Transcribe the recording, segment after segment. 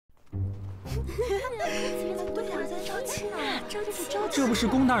这不是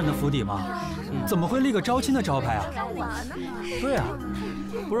宫大人的府邸吗？怎么会立个招亲的招牌啊？对啊，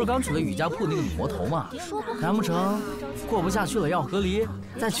不是刚娶了雨家铺那个女魔头吗？难不成过不下去了要和离，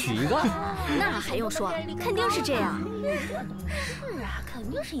再娶一个？那还用说？肯定是这样。是啊，肯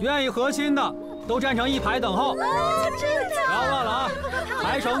定是。愿意和亲的都站成一排等候。不要乱了啊，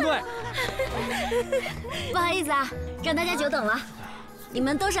排成队。不好意思啊，让大家久等了。你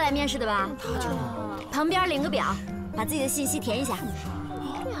们都是来面试的吧？旁边领个表，把自己的信息填一下。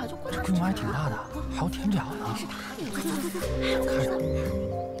这规模还挺大的，还要填表呢。看着。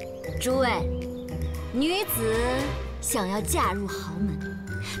诸位，女子想要嫁入豪门，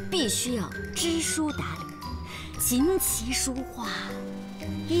必须要知书达理，琴棋书画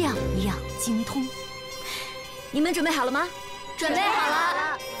样样精通。你们准备好了吗？准备好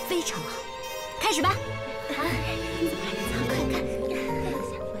了，非常好，开始吧。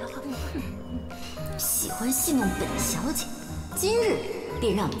喜欢戏弄本小姐，今日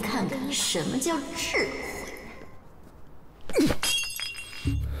便让你看看什么叫智慧。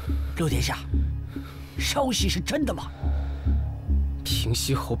六殿下，消息是真的吗？平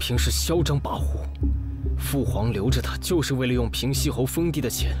西侯平时嚣张跋扈，父皇留着他就是为了用平西侯封地的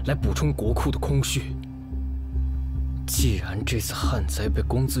钱来补充国库的空虚。既然这次旱灾被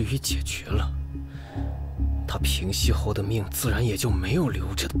公子羽解决了，他平西侯的命自然也就没有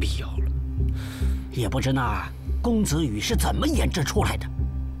留着的必要了。也不知那公子羽是怎么研制出来的。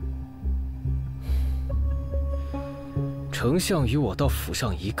丞相与我到府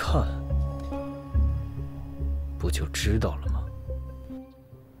上一看，不就知道了吗？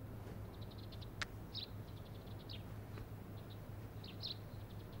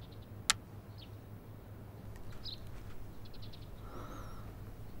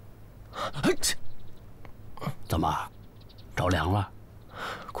怎么，着凉了？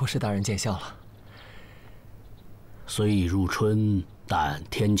国师大人见笑了。虽已入春，但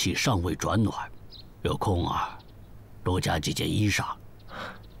天气尚未转暖，有空啊，多加几件衣裳。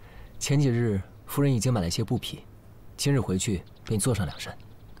前几日夫人已经买了些布匹，今日回去便做上2身。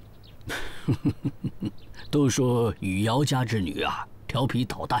都说羽瑶家之女啊，调皮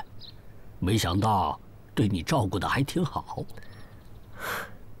捣蛋，没想到对你照顾的还挺好。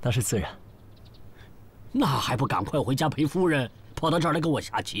那是自然。那还不赶快回家陪夫人，跑到这儿来跟我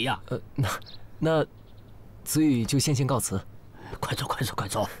下棋呀？那子羽就先行告辞。快走，快走，快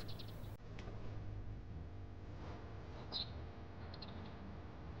走！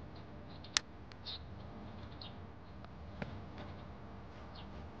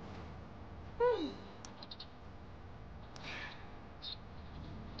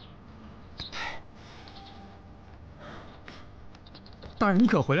大人，你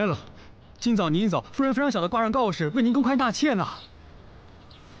可回来了！今早您一早，夫人非常小的挂上告示，为您公开纳妾呢。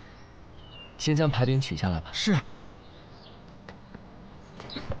先将牌匾取下来吧。是。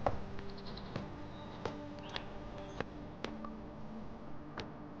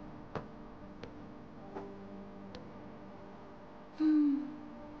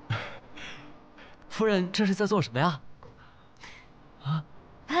夫人这是在做什么呀？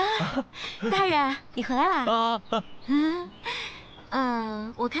大人，你回来了。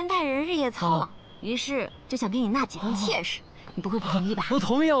我看大人日夜操劳，于是就想给你纳几封妾室，你不会不同意吧？我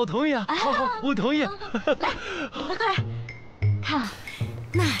同意啊，我同意啊！好，我同意。来，快来，看啊，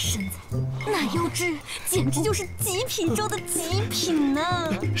那身材，那腰肢，简直就是极品中的极品呢！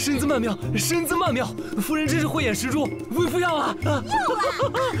身姿曼妙，身姿曼妙，夫人真是慧眼识珠，为夫要啊！要啊！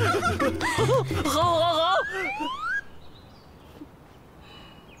好，好，好！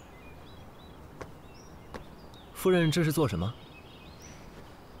夫人这是做什么？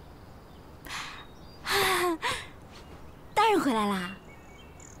大人回来啦！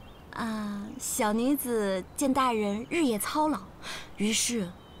小女子见大人日夜操劳，于是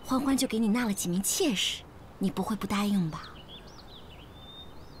欢欢就给你纳了几名妾室，你不会不答应吧？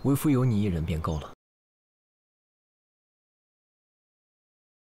为夫有你一人便够了。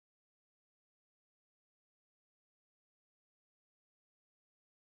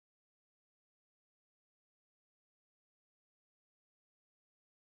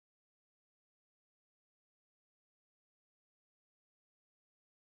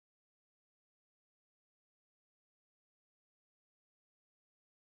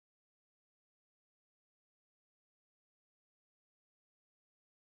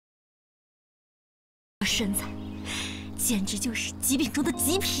身材，简直就是极品中的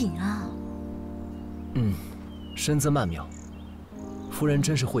极品啊！身姿曼妙，夫人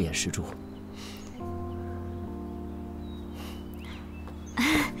真是慧眼识珠。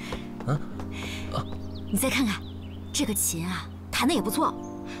你再看看，这个琴啊，弹得也不错，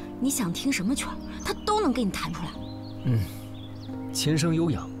你想听什么曲儿，他都能给你弹出来。琴声悠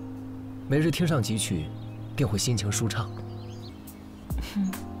扬，每日听上几曲，便会心情舒畅。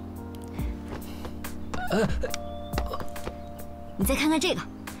你再看看这个，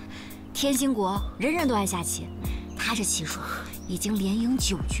天兴国人人都爱下棋，他这棋术已经连赢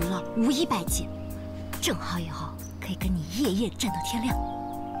9局了，5100级，正好以后可以跟你夜夜战到天亮。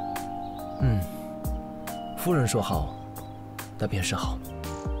夫人说好，那便是好。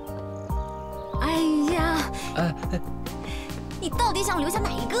哎呀，你到底想留下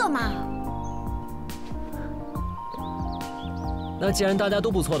哪一个嘛？那既然大家都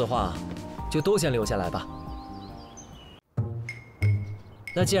不错的话，就都先留下来吧。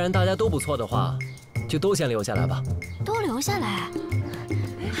那既然大家都不错的话，就都先留下来吧。都留下来？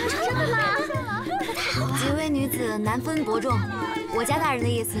真的吗？几位女子难分伯仲，我家大人的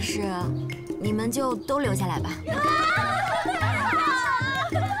意思是，你们就都留下来吧。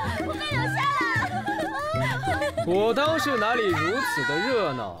我当是哪里如此的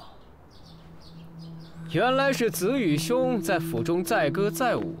热闹，原来是子羽兄在府中载歌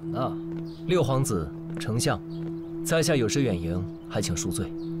载舞呢。六皇子、丞相，在下有失远迎，还请恕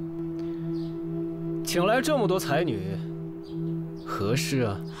罪。请来这么多才女，何事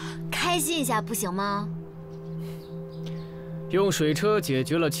啊？开心一下不行吗？用水车解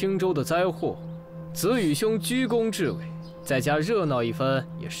决了青州的灾祸，子羽兄居功至伟，在家热闹一番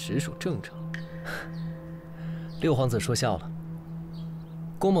也实属正常。六皇子说笑了，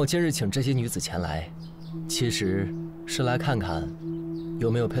宫某今日请这些女子前来，其实是来看看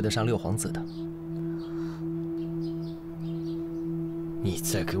有没有配得上六皇子的。你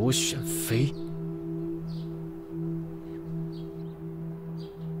在给我选妃？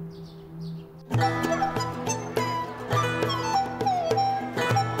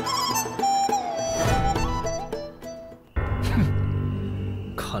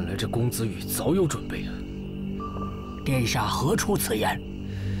看来这公子羽早有准备啊！殿下何出此言？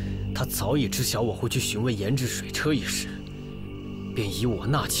他早已知晓我会去询问研制水车一事，便以我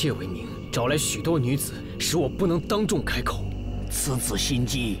纳妾为名，找来许多女子，使我不能当众开口。此子心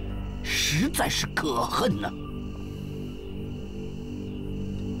机，实在是可恨呐！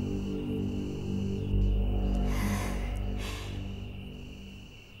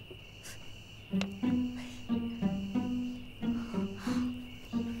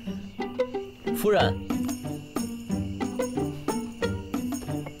夫人，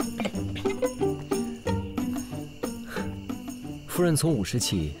夫人从午时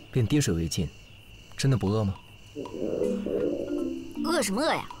起便滴水未进，真的不饿吗？饿什么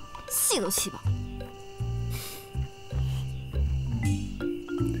饿呀，气都气饱。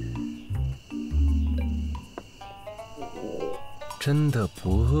真的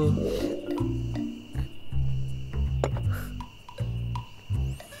不饿？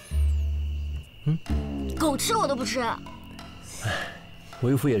狗吃我都不吃。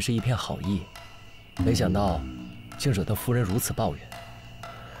为夫也是一片好意，没想到竟惹得夫人如此抱怨。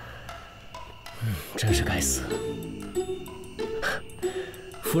真是该死。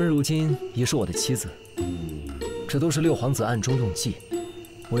夫人如今已是我的妻子，这都是六皇子暗中用计，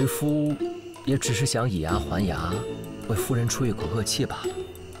为夫也只是想以牙还牙，为夫人出一口恶气罢了。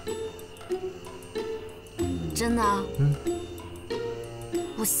真的？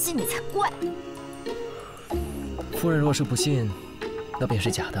我信你才怪。夫人若是不信，那便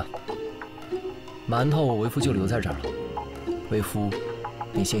是假的。馒头为夫就留在这儿了，为夫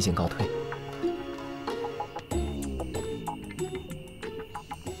便先行告退。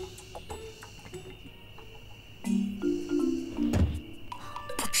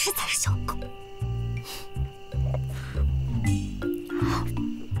不吃才是小狗。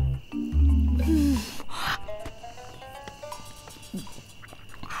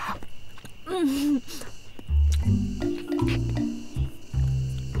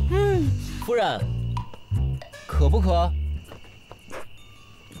夫人，渴不渴？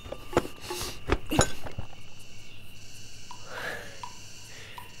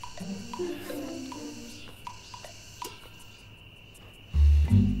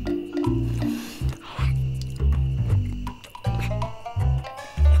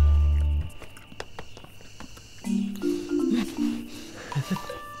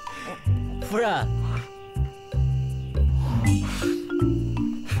夫人，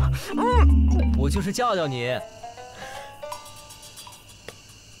我就是叫叫你。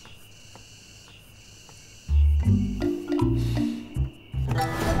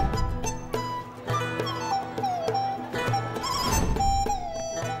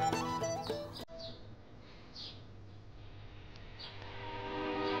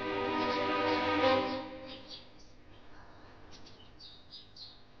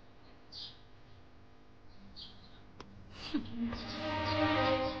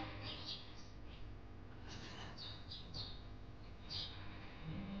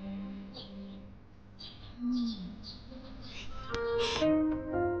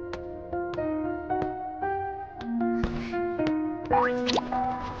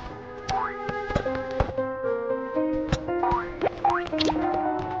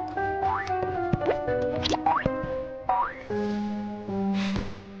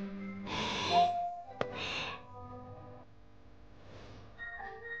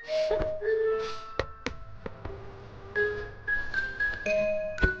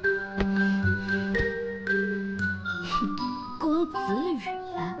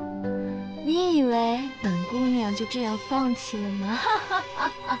吧？你以为本姑娘就这样放弃了吗？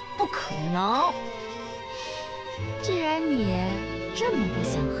不可能！既然你这么不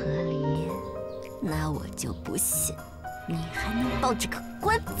想和离，那我就不信你还能抱着个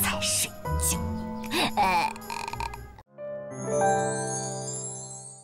棺材睡